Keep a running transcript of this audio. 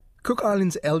Cook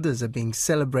Islands elders are being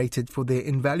celebrated for their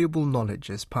invaluable knowledge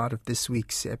as part of this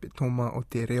week's Epitoma o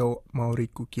Te Reo Māori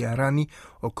Kukiarani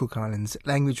or Cook Islands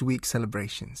Language Week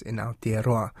celebrations in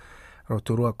Aotearoa.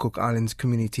 Rotorua Cook Islands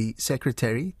Community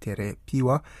Secretary Tere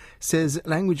Piwa says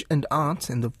language and art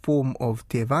in the form of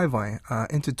Te Vaivai are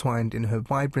intertwined in her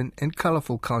vibrant and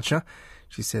colourful culture.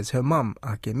 She says her mum,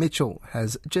 Ake Mitchell,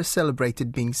 has just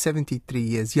celebrated being 73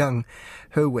 years young,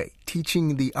 her way,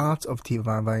 teaching the art of Te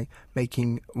Vaivai,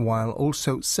 making while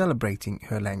also celebrating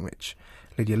her language.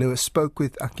 Lydia Lewis spoke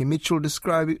with Ake Mitchell,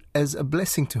 described it as a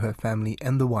blessing to her family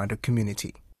and the wider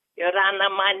community. Your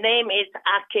Honor, my name is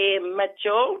Ake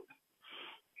Mitchell.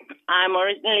 I'm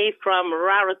originally from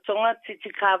Rarotonga,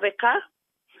 Titikaveka,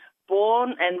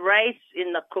 born and raised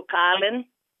in the Cook Islands,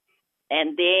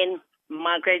 and then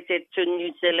migrated to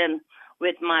New Zealand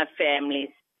with my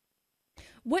family.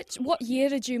 What year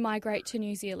did you migrate to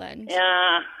New Zealand?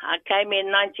 I came in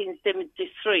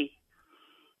 1973.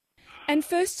 And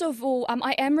first of all,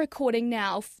 I am recording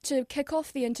now. To kick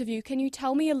off the interview, can you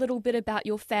tell me a little bit about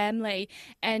your family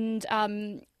and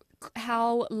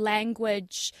how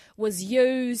language was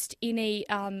used? Any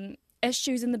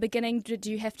issues in the beginning? Did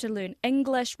you have to learn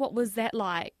English? What was that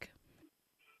like?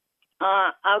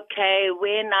 Okay,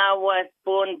 when I was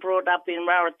born, brought up in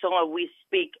Rarotonga, we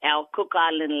speak our Cook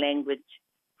Island language.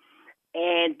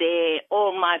 And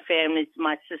all my families,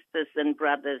 my sisters and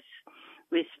brothers,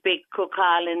 we speak Cook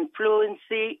Island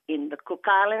fluency in the Cook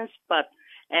Islands, but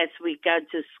as we go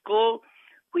to school,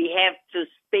 we have to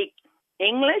speak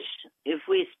English. If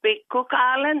we speak Cook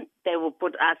Island, they will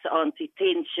put us on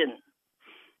detention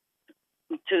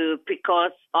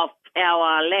because of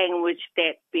our language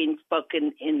that's been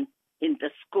spoken in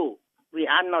the school. We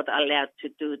are not allowed to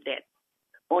do that,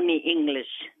 only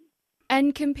English.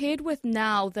 And compared with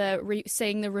now,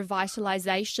 seeing the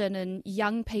revitalisation and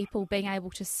young people being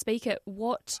able to speak it,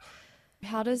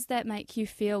 how does that make you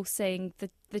feel, seeing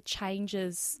the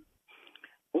changes?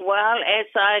 Well, as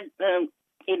I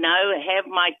have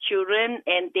my children,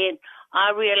 and then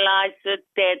I realized that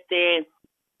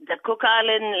the Cook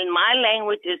Island in my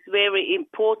language is very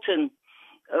important.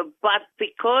 But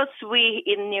because we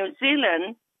in New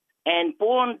Zealand and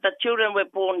the children were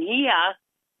born here,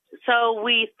 so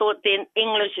we thought then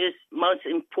English is most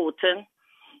important.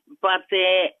 But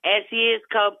as years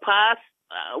go past,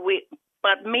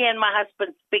 but me and my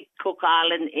husband speak Cook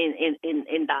Island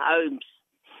in the homes.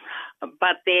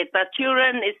 But the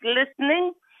children is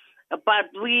listening, but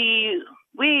we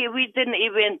didn't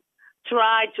even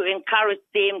try to encourage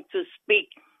them to speak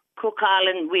Cook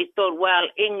Island. We thought, well,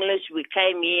 English, we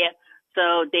came here,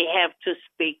 so they have to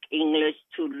speak English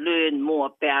to learn more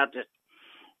about it.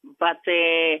 But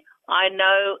I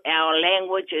know our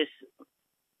language is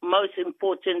most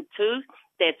important too.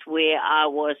 That's where I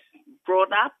was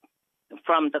brought up,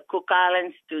 from the Cook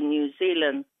Islands to New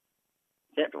Zealand.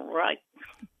 Is that all right?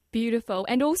 Beautiful.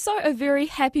 And also a very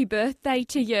happy birthday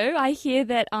to you. I hear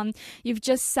that you've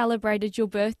just celebrated your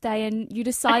birthday and you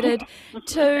decided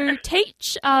to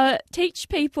teach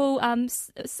people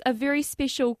a very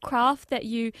special craft that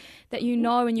you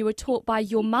know and you were taught by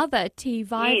your mother, Te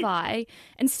Vaivai, yes,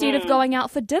 instead of going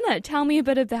out for dinner. Tell me a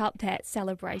bit about that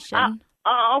celebration.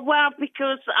 Well,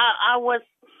 because I was,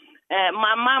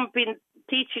 my mom been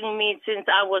teaching me since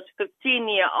I was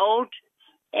 15-year-old.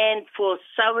 And for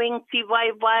sewing Te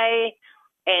Vaivai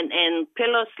and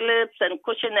pillow slips and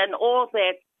cushion and all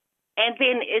that. And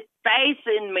then it stays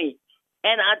in me.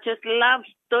 And I just love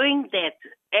doing that.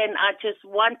 And I just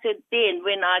wanted then,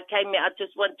 when I came here, I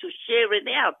just want to share it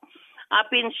out. I've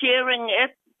been sharing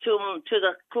it to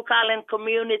the Cook Island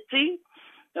community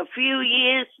a few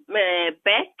years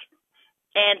back.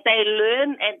 And they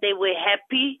learned and they were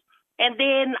happy. And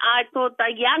then I thought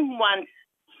the young ones,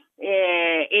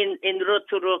 in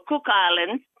Rotorua Cook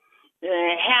Islands,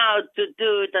 how to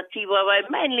do the Te Vaivai,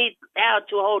 mainly how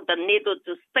to hold the needle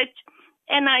to stitch.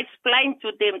 And I explained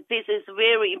to them this is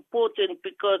very important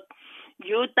because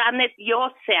you've done it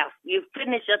yourself. You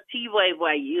finish a Te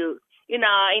Vaivai.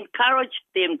 I encourage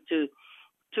them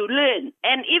to learn.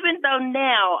 And even though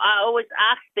now I always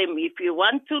ask them, if you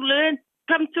want to learn,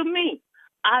 come to me.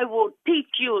 I will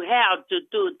teach you how to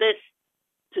do this,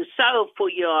 to sew for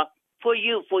your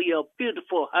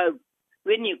beautiful home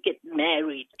when you get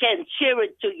married. Can share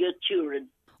it to your children.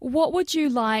 What would you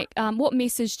like, what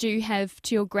message do you have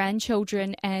to your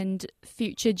grandchildren and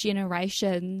future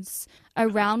generations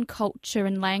around culture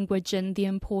and language and the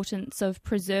importance of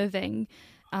preserving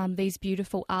these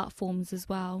beautiful art forms as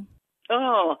well?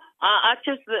 Oh, I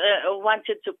just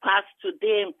wanted to pass to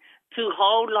them to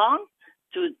hold on,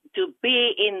 to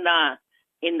be in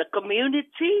the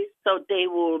community so they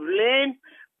will learn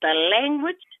the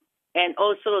language and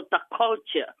also the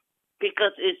culture,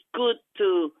 because it's good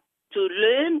to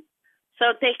learn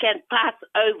so they can pass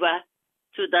over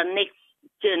to the next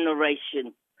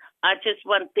generation. I just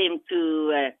want them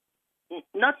to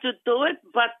not to do it,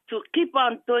 but to keep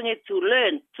on doing it, to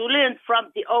learn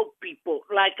from the old people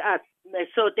like us,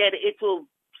 so that it will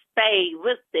stay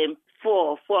with them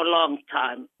for a long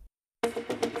time.